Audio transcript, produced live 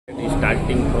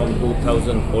starting from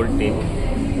 2014,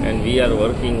 and we are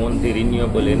working on the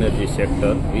renewable energy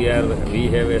sector. We have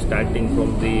starting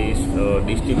from the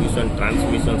distribution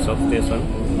transmission substation,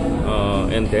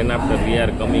 and then after we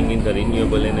are coming in the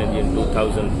renewable energy in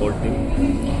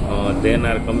 2014. Then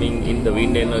are coming in the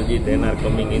wind energy. Then are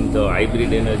coming in the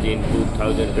hybrid energy in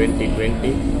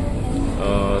 2020.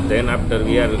 Then after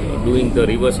we are doing the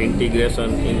reverse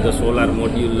integration in the solar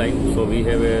module line. So we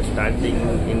have a starting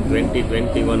in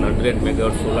 2021 100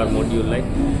 megawatt solar module line,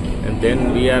 and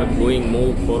then we are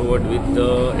move forward with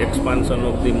the expansion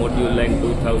of the module line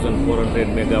 2400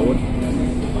 megawatt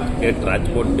at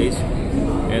Rajkot base.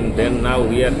 And then now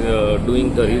we are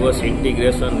doing the reverse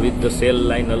integration with the cell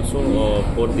line also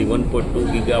for the 1.2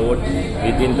 gigawatt.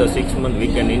 Within the 6 months we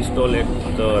can install at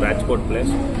the Rajkot place.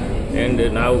 And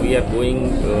now we are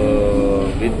going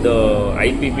with the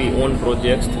IPP own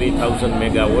projects 3000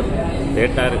 megawatt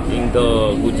that are in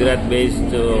the Gujarat based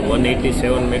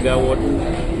 187 megawatt,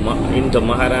 in the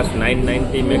Maharashtra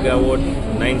 990 megawatt,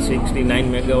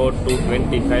 969 megawatt,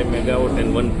 225 megawatt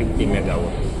and 150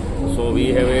 megawatt. So we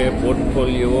have a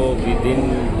portfolio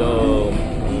within the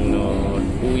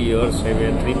 2 years, have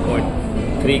a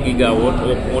 3.3 gigawatt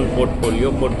of own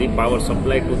portfolio for the power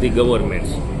supply to the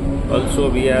governments. Also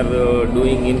we are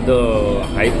doing in the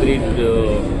hybrid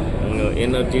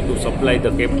energy to supply the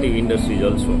captive industries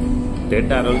also.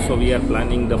 That are also we are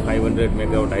planning the 500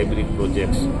 megawatt hybrid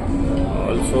projects.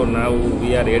 Also now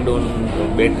we are add on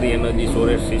battery energy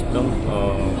storage system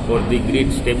for the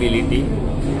grid stability,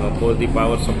 for the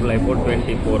power supply for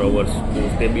 24 hours to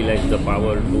stabilize the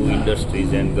power to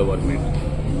industries and government.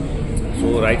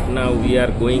 So right now we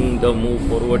are going the move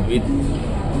forward with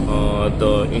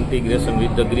the integration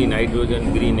with the green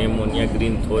hydrogen, green ammonia,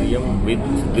 green thorium with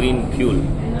green fuel.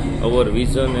 Our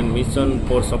vision and mission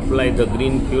for supply the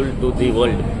green fuel to the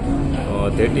world.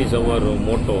 That is our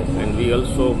motto, and we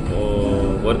also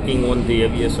working on the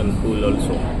aviation fuel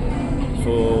also.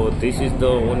 So this is the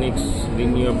Onix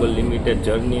Renewable Limited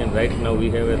journey, and right now we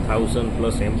have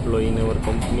 1,000+ employees in our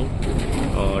company.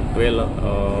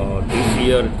 This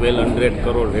year 1200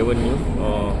 crore revenue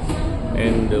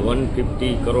and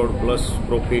 150 crore plus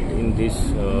profit in this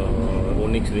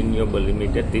Onix Renewable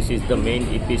Limited. This is the main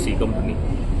EPC company,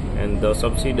 and the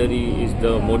subsidiary is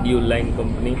the module line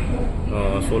company,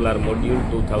 solar module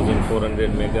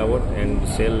 2400 megawatt and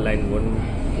cell line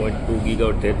 1.2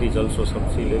 gigawatt, that is also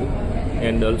subsidiary,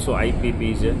 and also IPP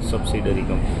is a subsidiary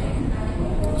company.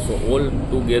 So all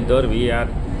together we are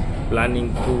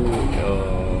planning to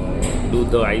do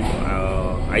the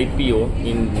IPO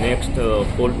in next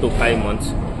 4 to 5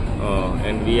 months,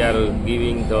 and we are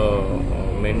giving the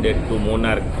mandate to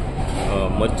Monarch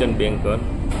merchant banker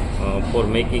for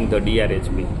making the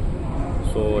DRHP.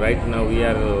 So right now we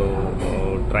are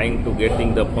trying to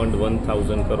getting the fund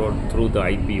 1000 crore through the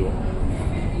IPO,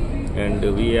 and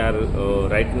we are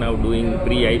right now doing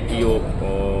pre-IPO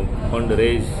fund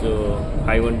raise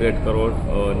 500 crore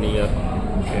near,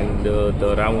 and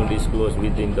the round is closed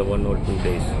within the 1 or 2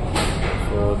 days.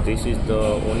 So this is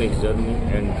the Onix journey,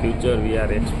 and future we are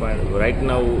expanding. Right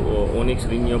now Onix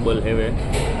Renewable have a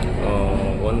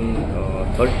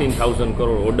 13,000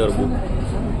 crore order book.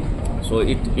 So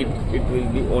it will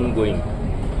be ongoing.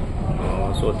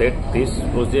 So that this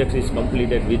project is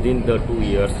completed within the 2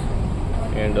 years,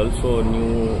 and also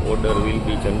new order will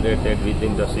be generated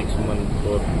within the 6 months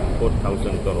for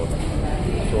 4,000 crore.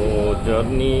 So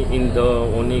journey in the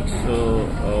Onix,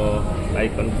 I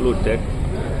conclude that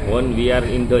one, we are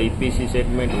in the EPC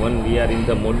segment, one we are in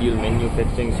the module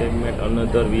manufacturing segment,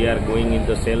 another we are going in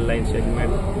the cell line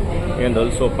segment, and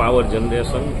also power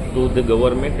generation to the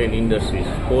government and industries.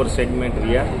 4 segment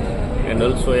we are, and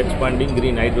also expanding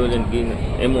green hydrogen, green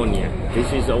ammonia.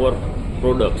 This is our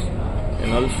products,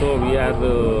 and also we are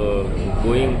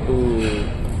going to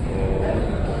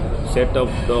set up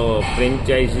the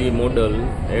franchisee model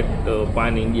at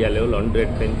pan India level, 100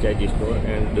 franchisee store,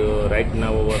 and right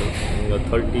now our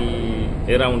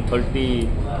around 30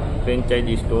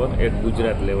 franchisee store at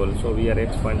Gujarat level. So we are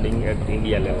expanding at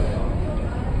India level.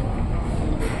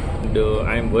 And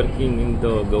I am working in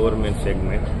the government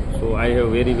segment, so I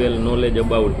have very well knowledge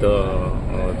about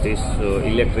this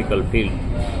electrical field.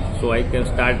 So I can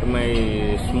start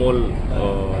my small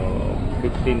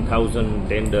 15,000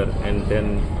 tender, and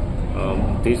then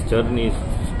this journey is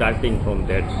starting from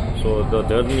that. So the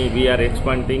journey we are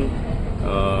expanding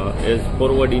is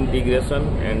forward integration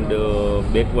and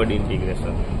backward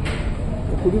integration.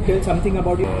 Could you tell something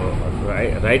about it?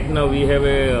 Right now we have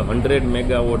a 100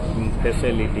 megawatt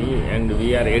facility, and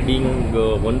we are adding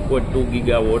 1.2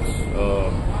 gigawatts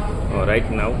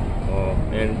right now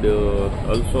and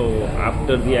also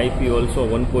after the IPO also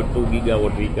 1.2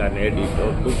 gigawatt we can add it,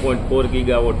 2.4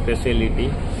 gigawatt facility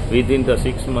within the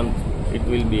 6 months it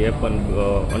will be happen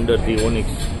under the Onix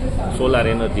Solar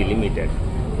Energy Limited.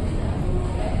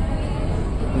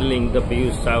 Handling the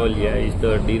Savaliya is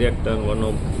the director, one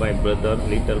of my brother,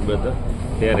 little brother.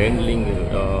 They are handling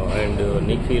and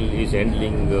Nikhil is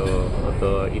handling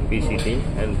the EPC team,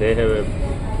 and they have a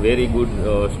very good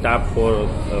staff for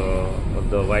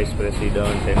the vice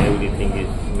president and everything is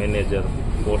manager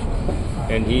post.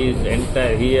 And he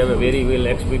have a very well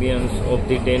experience of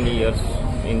the 10 years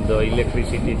in the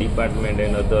electricity department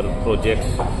and other projects.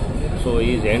 So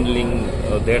he is handling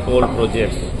that all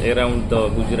projects around the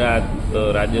Gujarat,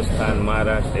 Rajasthan,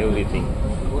 Maharashtra, everything.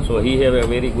 So he have a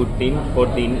very good team for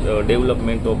the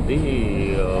development of the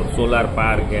solar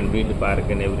park and wind park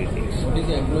and everything. What is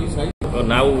the employee size?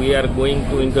 Now we are going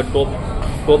to in the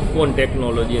TOPCon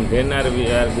technology, and then we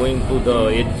are going to the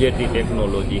HJT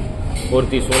technology for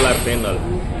the solar panel.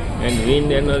 And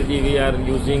wind energy, we are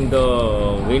using the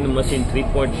wind machine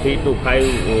 3.3 to 5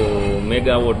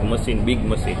 megawatt machine, big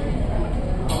machine.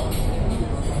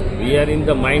 We are in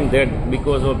the mind that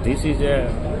because of this is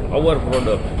our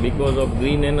product, because of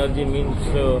green energy means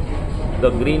the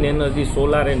green energy,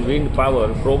 solar and wind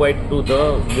power provide to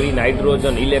the green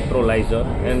hydrogen electrolyzer,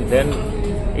 and then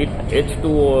it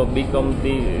H2O become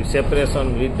the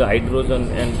separation with the hydrogen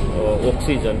and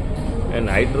oxygen. And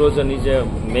hydrogen is a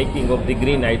making of the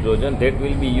green hydrogen that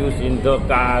will be used in the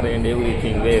car and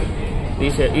everything, where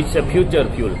it's a future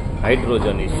fuel,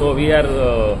 hydrogen is. So we are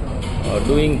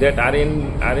doing that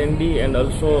R&D and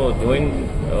also join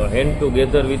hand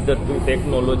together with the two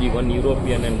technology, one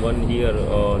European and one here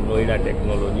Noida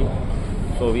technology.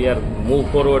 So we are move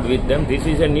forward with them. This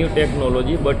is a new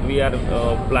technology, but we are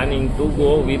planning to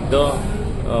go with the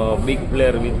big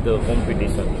player with the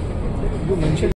competition. You mentioned